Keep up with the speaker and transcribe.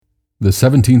The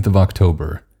 17th of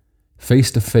October,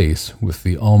 face to face with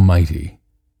the Almighty.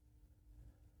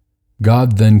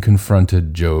 God then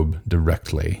confronted Job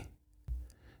directly.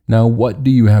 "Now what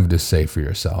do you have to say for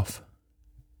yourself?"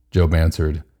 Job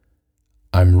answered,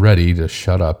 "I'm ready to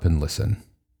shut up and listen."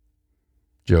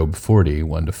 Job 40,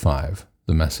 1-5,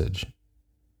 the Message.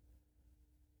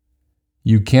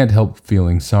 You can't help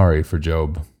feeling sorry for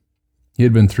Job. He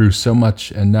had been through so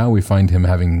much, and now we find him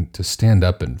having to stand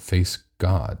up and face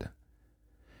God.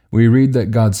 We read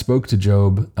that God spoke to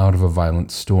Job out of a violent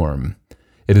storm.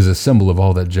 It is a symbol of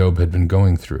all that Job had been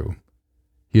going through.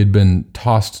 He had been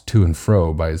tossed to and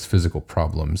fro by his physical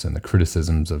problems and the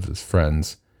criticisms of his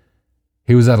friends.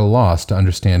 He was at a loss to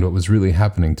understand what was really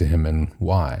happening to him and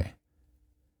why.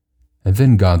 And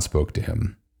then God spoke to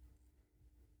him.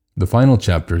 The final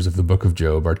chapters of the book of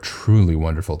Job are truly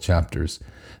wonderful chapters.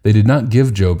 They did not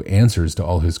give Job answers to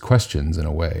all his questions in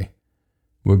a way.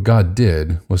 What God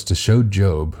did was to show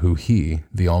Job who He,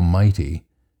 the Almighty,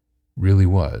 really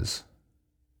was.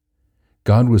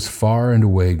 God was far and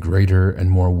away greater and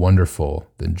more wonderful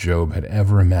than Job had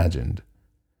ever imagined.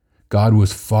 God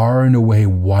was far and away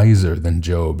wiser than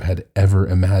Job had ever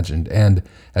imagined, and,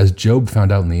 as Job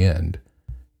found out in the end,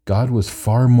 God was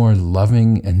far more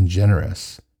loving and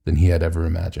generous than he had ever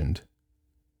imagined.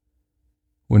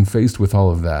 When faced with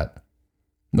all of that,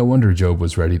 no wonder Job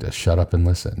was ready to shut up and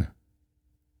listen.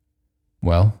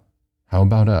 Well, how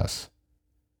about us?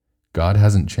 God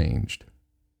hasn't changed.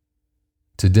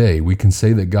 Today, we can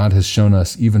say that God has shown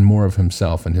us even more of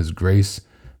himself and his grace,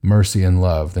 mercy, and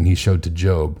love than he showed to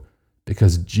Job,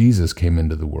 because Jesus came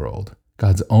into the world,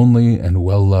 God's only and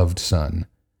well-loved Son,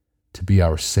 to be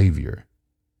our Savior.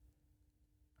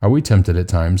 Are we tempted at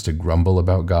times to grumble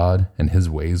about God and his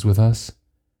ways with us?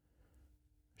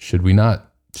 Should we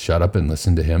not shut up and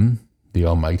listen to him, the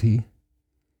Almighty?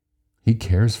 He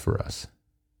cares for us.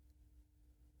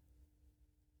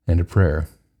 And a prayer.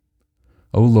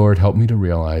 O Lord, help me to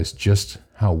realize just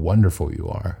how wonderful you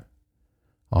are.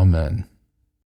 Amen.